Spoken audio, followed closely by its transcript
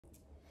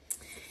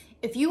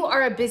If you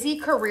are a busy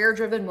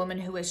career-driven woman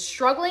who is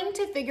struggling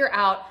to figure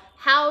out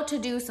how to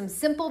do some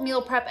simple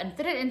meal prep and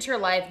fit it into your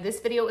life, this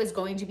video is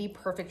going to be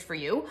perfect for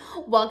you.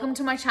 Welcome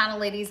to my channel,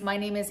 ladies. My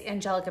name is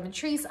Angelica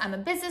Matrice. I'm a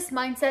business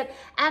mindset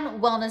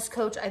and wellness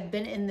coach. I've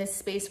been in this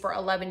space for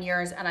 11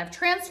 years and I've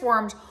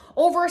transformed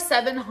over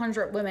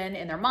 700 women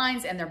in their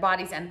minds and their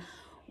bodies, and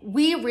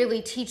we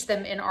really teach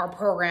them in our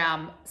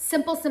program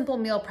simple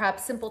meal prep,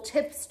 simple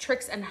tips,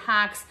 tricks, and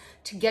hacks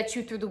to get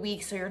you through the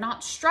week so you're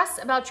not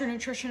stressed about your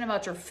nutrition,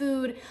 about your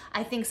food.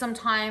 I think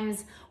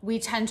sometimes we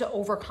tend to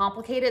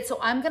overcomplicate it. So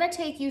I'm gonna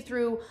take you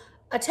through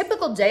a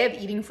typical day of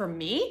eating for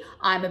me.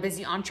 I'm a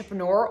busy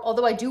entrepreneur.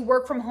 Although I do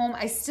work from home,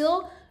 I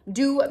still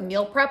do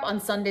meal prep on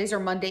Sundays or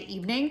Monday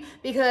evening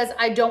because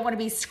I don't want to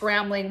be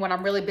scrambling when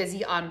I'm really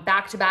busy on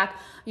back-to-back,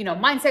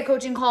 mindset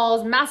coaching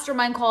calls,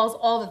 mastermind calls,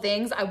 all the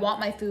things. I want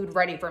my food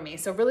ready for me.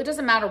 So it really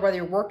doesn't matter whether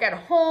you work at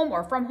home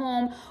or from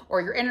home or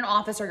you're in an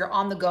office or you're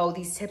on the go.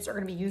 These tips are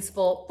going to be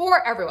useful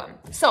for everyone.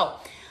 So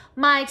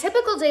my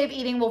typical day of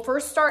eating will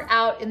first start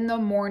out in the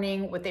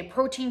morning with a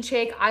protein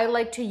shake. I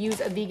like to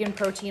use a vegan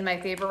protein. My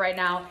favorite right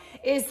now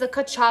is the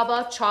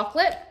Cachava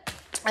chocolate.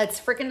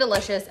 It's freaking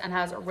delicious and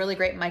has really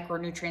great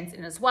micronutrients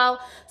in as well.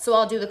 So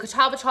I'll do the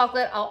Cachava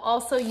chocolate. I'll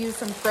also use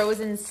some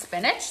frozen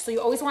spinach. So you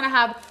always want to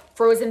have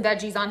frozen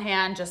veggies on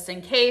hand just in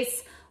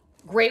case.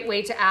 Great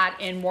way to add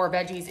in more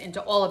veggies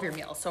into all of your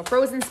meals. So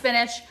frozen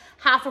spinach,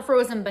 half a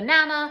frozen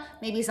banana,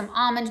 maybe some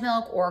almond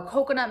milk or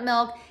coconut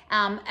milk,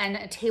 and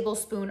a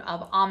tablespoon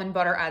of almond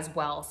butter as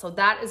well. So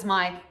that is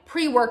my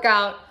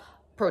pre-workout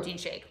protein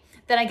shake.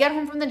 Then I get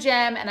home from the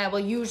gym and I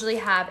will usually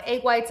have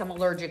egg whites. I'm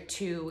allergic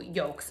to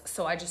yolks,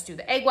 so I just do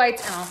the egg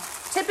whites and I'll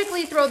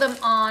typically throw them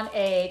on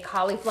a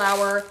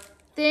cauliflower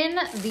thin.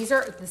 These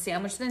are the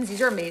sandwich thins.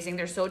 These are amazing.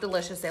 They're so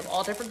delicious. They have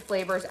all different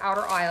flavors,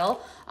 Outer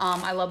Aisle.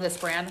 I love this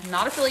brand.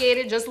 Not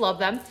affiliated, just love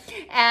them.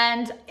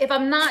 And if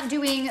I'm not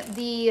doing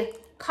the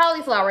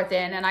cauliflower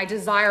thin and I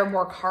desire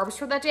more carbs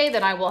for that day,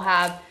 then I will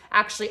have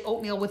actually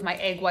oatmeal with my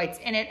egg whites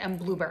in it and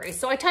blueberries.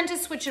 So I tend to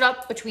switch it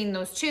up between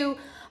those two.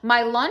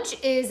 My lunch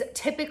is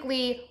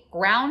typically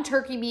ground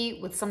turkey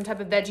meat with some type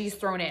of veggies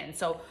thrown in.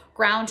 So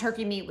ground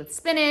turkey meat with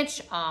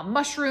spinach,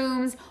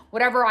 mushrooms,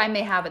 whatever I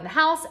may have in the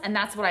house. And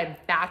that's what I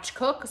batch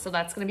cook. So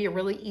that's gonna be a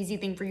really easy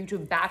thing for you to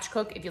batch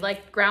cook if you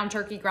like ground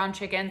turkey, ground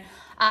chicken.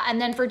 And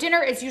then for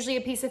dinner, it's usually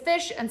a piece of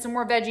fish and some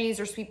more veggies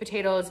or sweet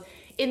potatoes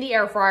in the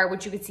air fryer,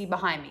 which you can see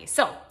behind me.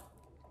 So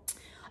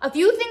a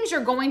few things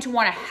you're going to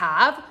wanna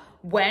have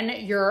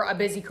when you're a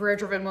busy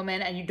career-driven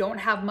woman and you don't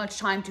have much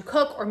time to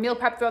cook or meal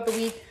prep throughout the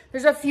week.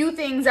 There's a few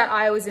things that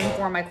I always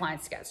inform my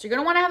clients to get. So you're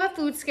gonna wanna have a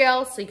food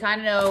scale so you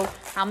kind of know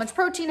how much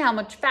protein, how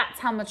much fats,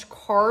 how much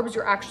carbs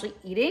you're actually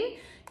eating.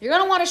 You're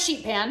gonna want a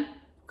sheet pan,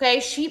 okay?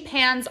 Sheet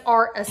pans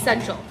are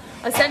essential.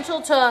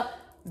 Essential to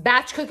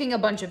batch cooking a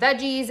bunch of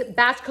veggies,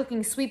 batch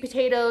cooking sweet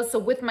potatoes. So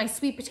with my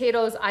sweet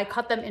potatoes, I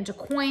cut them into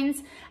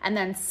coins and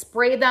then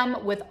spray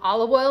them with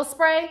olive oil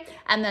spray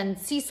and then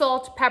sea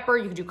salt, pepper.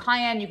 You can do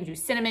cayenne, you can do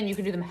cinnamon, you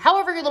can do them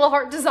however your little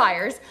heart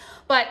desires.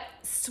 But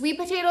sweet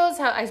potatoes,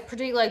 I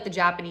particularly like the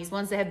Japanese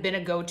ones. They have been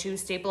a go-to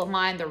staple of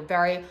mine. They're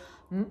very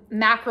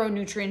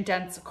macronutrient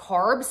dense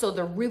carbs. So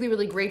they're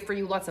really great for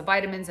you. Lots of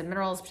vitamins and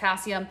minerals,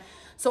 potassium.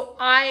 So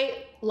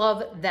I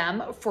love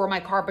them for my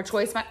carb of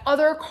choice. My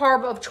other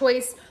carb of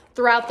choice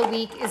throughout the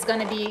week is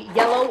gonna be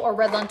yellow or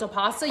red lentil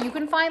pasta. You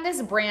can find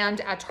this brand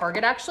at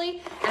Target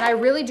actually, and I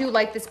really do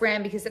like this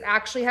brand because it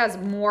actually has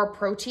more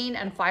protein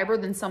and fiber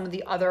than some of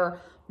the other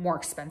more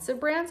expensive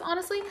brands,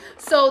 honestly.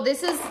 So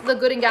this is the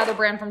Good & Gather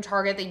brand from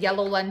Target, the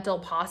yellow lentil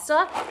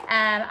pasta,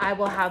 and I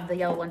will have the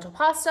yellow lentil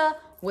pasta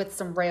with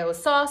some Rayo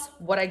sauce.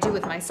 What I do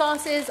with my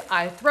sauce is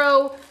I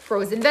throw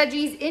frozen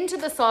veggies into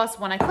the sauce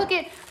when I cook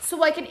it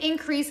so I can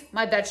increase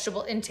my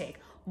vegetable intake.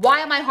 Why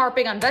am I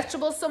harping on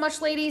vegetables so much,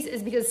 ladies?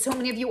 Is because so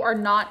many of you are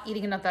not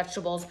eating enough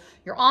vegetables.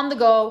 You're on the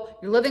go,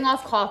 you're living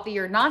off coffee,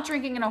 you're not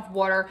drinking enough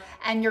water,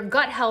 and your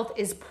gut health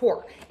is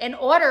poor. In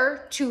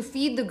order to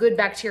feed the good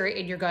bacteria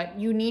in your gut,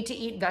 you need to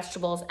eat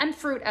vegetables and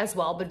fruit as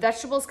well, but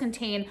vegetables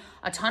contain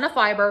a ton of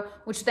fiber,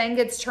 which then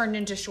gets turned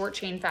into short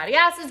chain fatty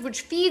acids,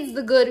 which feeds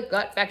the good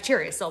gut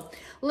bacteria. So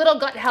little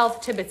gut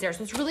health tidbits there.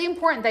 So it's really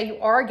important that you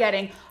are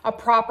getting a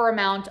proper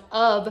amount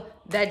of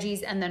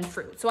veggies and then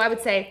fruit. So I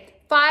would say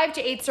 5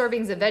 to 8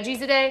 servings of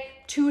veggies a day,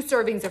 2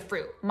 servings of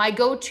fruit. My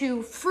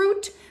go-to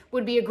fruit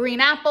would be a green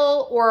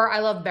apple, or I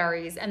love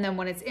berries. And then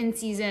when it's in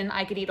season,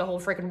 I could eat a whole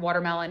freaking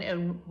watermelon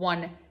in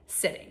one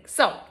sitting.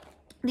 So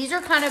these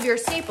are kind of your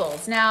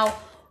staples. Now,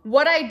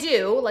 what I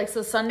do,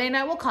 so Sunday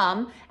night will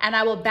come and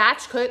I will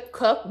batch cook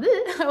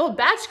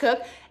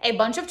a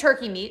bunch of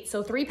turkey meat.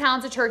 So 3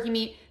 pounds of turkey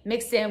meat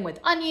mixed in with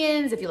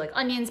onions. If you like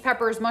onions,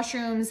 peppers,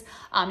 mushrooms,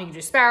 you can do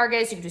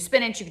asparagus, you can do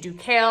spinach, you can do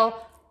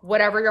kale,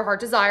 whatever your heart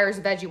desires,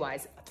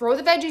 veggie-wise. throw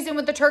the veggies in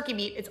with the turkey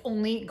meat. It's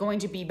only going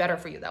to be better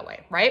for you that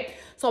way, right?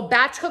 So I'll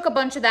batch cook a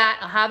bunch of that.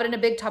 I'll have it in a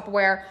big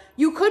Tupperware.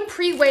 You could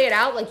pre-weigh it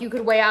out. Like you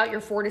could weigh out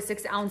your 4 to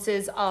 6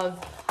 ounces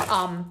of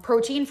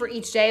protein for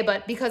each day,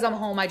 but because I'm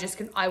home,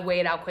 I weigh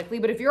it out quickly.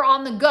 But if you're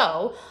on the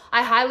go,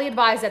 I highly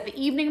advise that the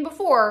evening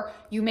before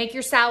you make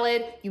your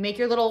salad, you make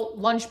your little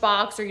lunch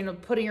box or,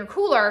 put in your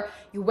cooler,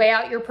 you weigh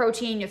out your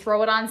protein, you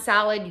throw it on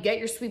salad, you get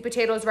your sweet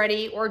potatoes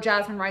ready or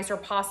jasmine rice or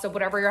pasta,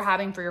 whatever you're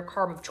having for your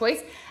carb of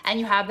choice, and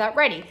you have that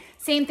ready.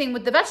 Same thing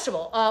with the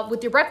vegetable,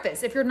 with your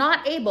breakfast. If you're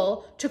not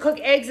able to cook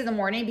eggs in the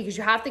morning because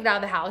you have to get out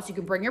of the house, you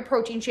can bring your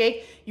protein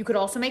shake. You could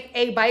also make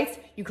egg bites.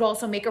 You could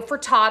also make a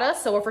frittata.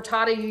 So a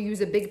frittata, you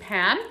use a big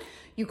pan.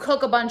 You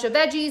cook a bunch of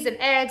veggies and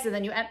eggs, and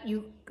then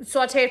you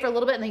saute it for a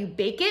little bit, and then you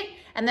bake it,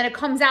 and then it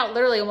comes out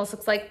literally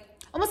almost like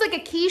a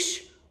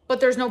quiche,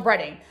 but there's no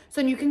breading. So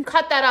you can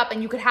cut that up,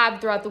 and you could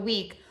have throughout the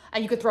week.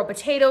 And you could throw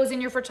potatoes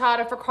in your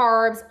frittata for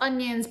carbs,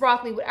 onions,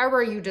 broccoli,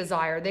 whatever you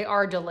desire. They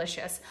are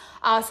delicious.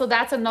 So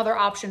that's another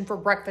option for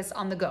breakfast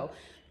on the go.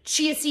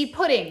 Chia seed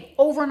pudding,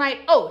 overnight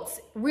oats.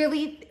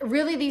 Really,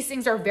 really, these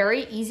things are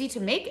very easy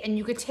to make, and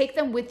you could take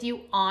them with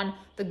you on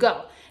the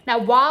go. Now,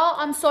 while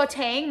I'm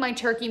sauteing my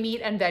turkey meat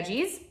and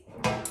veggies,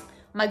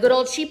 my good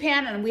old sheet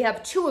pan, and we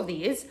have 2 of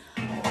these.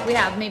 We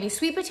have maybe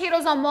sweet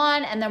potatoes on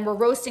one, and then we're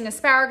roasting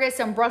asparagus,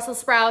 some Brussels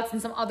sprouts, and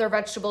some other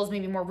vegetables,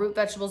 maybe more root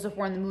vegetables if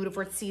we're in the mood, if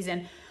we're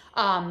season.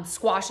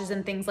 Squashes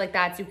and things like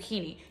that,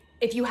 zucchini.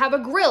 If you have a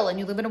grill and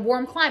you live in a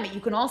warm climate, you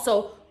can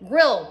also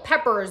grill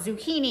peppers,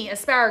 zucchini,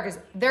 asparagus.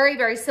 Very,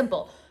 very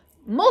simple.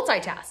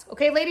 Multitask.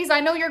 Okay, ladies, I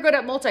know you're good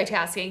at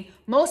multitasking.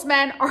 Most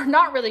men are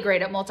not really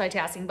great at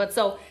multitasking, but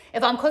so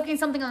if I'm cooking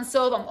something on the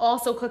stove, I'm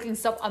also cooking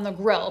stuff on the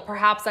grill.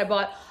 Perhaps I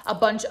bought a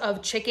bunch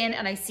of chicken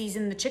and I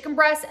seasoned the chicken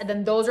breast, and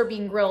then those are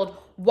being grilled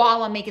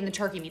while I'm making the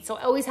turkey meat. So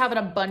I always have an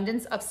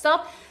abundance of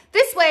stuff.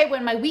 This way,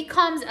 when my week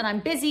comes and I'm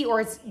busy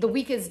or the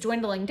week is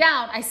dwindling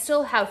down, I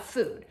still have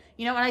food,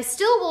 and I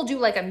still will do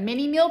like a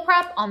mini meal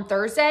prep on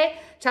Thursday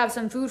to have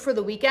some food for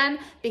the weekend,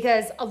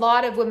 because a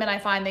lot of women, I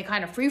find, they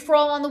kind of free for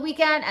all on the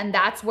weekend. And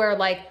that's where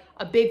like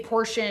a big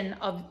portion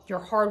of your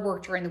hard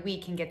work during the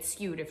week can get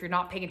skewed if you're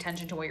not paying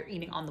attention to what you're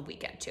eating on the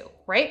weekend too,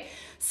 right?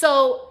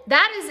 So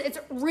it's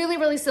really,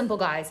 really simple,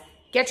 guys.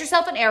 Get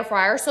yourself an air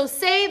fryer. So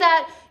say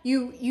that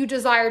you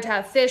desire to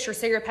have fish, or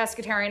say you're a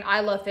pescatarian.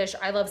 I love fish,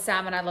 I love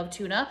salmon, I love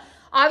tuna.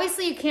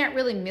 Obviously, you can't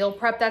really meal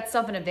prep that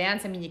stuff in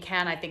advance. I mean, you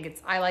can.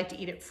 I like to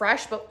eat it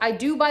fresh, but I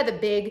do buy the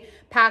big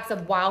packs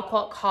of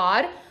wild-caught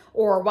cod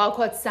or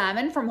wild-caught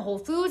salmon from Whole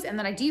Foods, and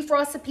then I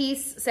defrost a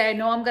piece. Say I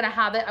know I'm gonna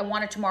have it, I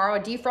want it tomorrow. I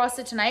defrost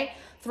it tonight,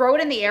 throw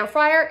it in the air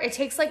fryer. It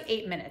takes like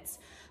 8 minutes.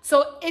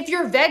 So if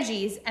your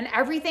veggies and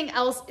everything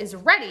else is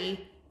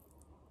ready,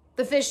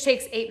 the fish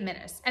takes 8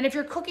 minutes. And if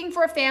you're cooking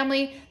for a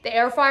family, the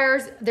air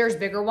fryers, there's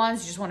bigger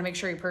ones. You just wanna make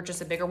sure you purchase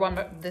a bigger one,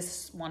 but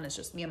this one is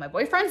just me and my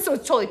boyfriend, so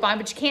it's totally fine,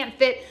 but you can't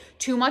fit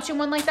too much in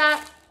one like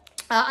that.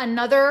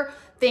 Another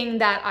thing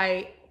that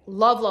I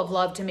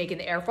love to make in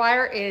the air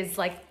fryer is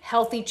like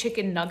healthy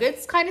chicken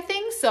nuggets kind of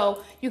thing.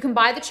 So you can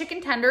buy the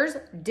chicken tenders,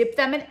 dip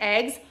them in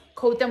eggs,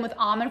 coat them with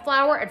almond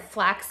flour and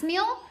flax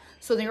meal.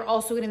 So then you're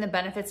also getting the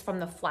benefits from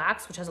the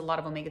flax, which has a lot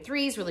of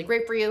omega-3s, really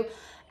great for you,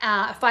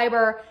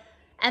 fiber.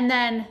 And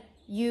then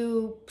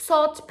you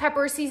salt,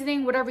 pepper,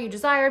 seasoning, whatever you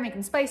desire, make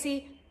them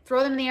spicy,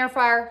 throw them in the air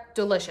fryer,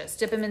 delicious.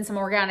 Dip them in some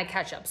organic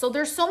ketchup. So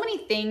there's so many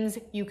things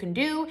you can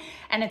do.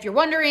 And if you're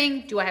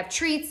wondering, do I have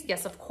treats?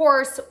 Yes, of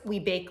course. We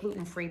bake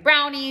gluten-free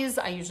brownies.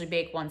 I usually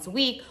bake once a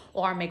week,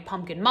 or make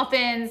pumpkin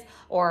muffins,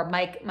 or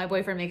my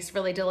boyfriend makes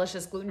really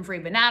delicious gluten-free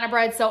banana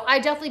bread. So I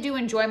definitely do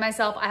enjoy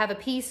myself. I have a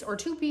piece or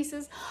 2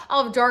 pieces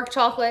of dark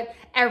chocolate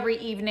every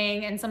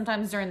evening, and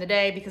sometimes during the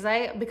day because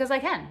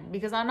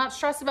I'm not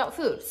stressed about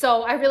food.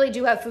 So I really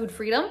do have food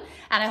freedom,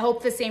 and I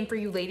hope the same for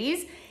you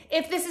ladies.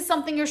 If this is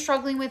something you're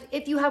struggling with,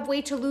 if you have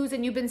weight to lose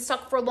and you've been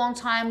stuck for a long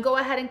time, go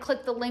ahead and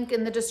click the link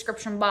in the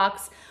description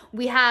box.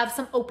 We have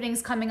some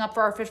openings coming up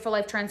for our Fit for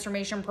Life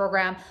transformation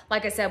program.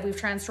 Like I said, we've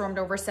transformed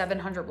over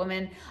 700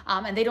 women,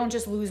 and they don't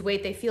just lose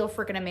weight, they feel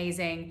freaking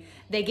amazing.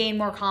 They gain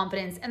more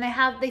confidence, and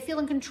they feel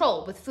in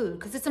control with food,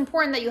 because it's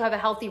important that you have a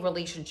healthy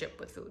relationship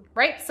with food,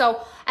 right?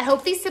 So I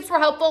hope these tips were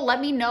helpful. Let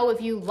me know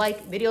if you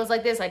like videos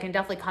like this. I can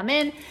definitely come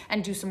in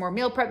and do some more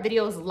meal prep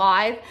videos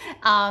live.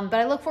 But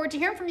I look forward to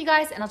hearing from you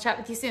guys, and I'll chat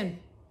with you soon.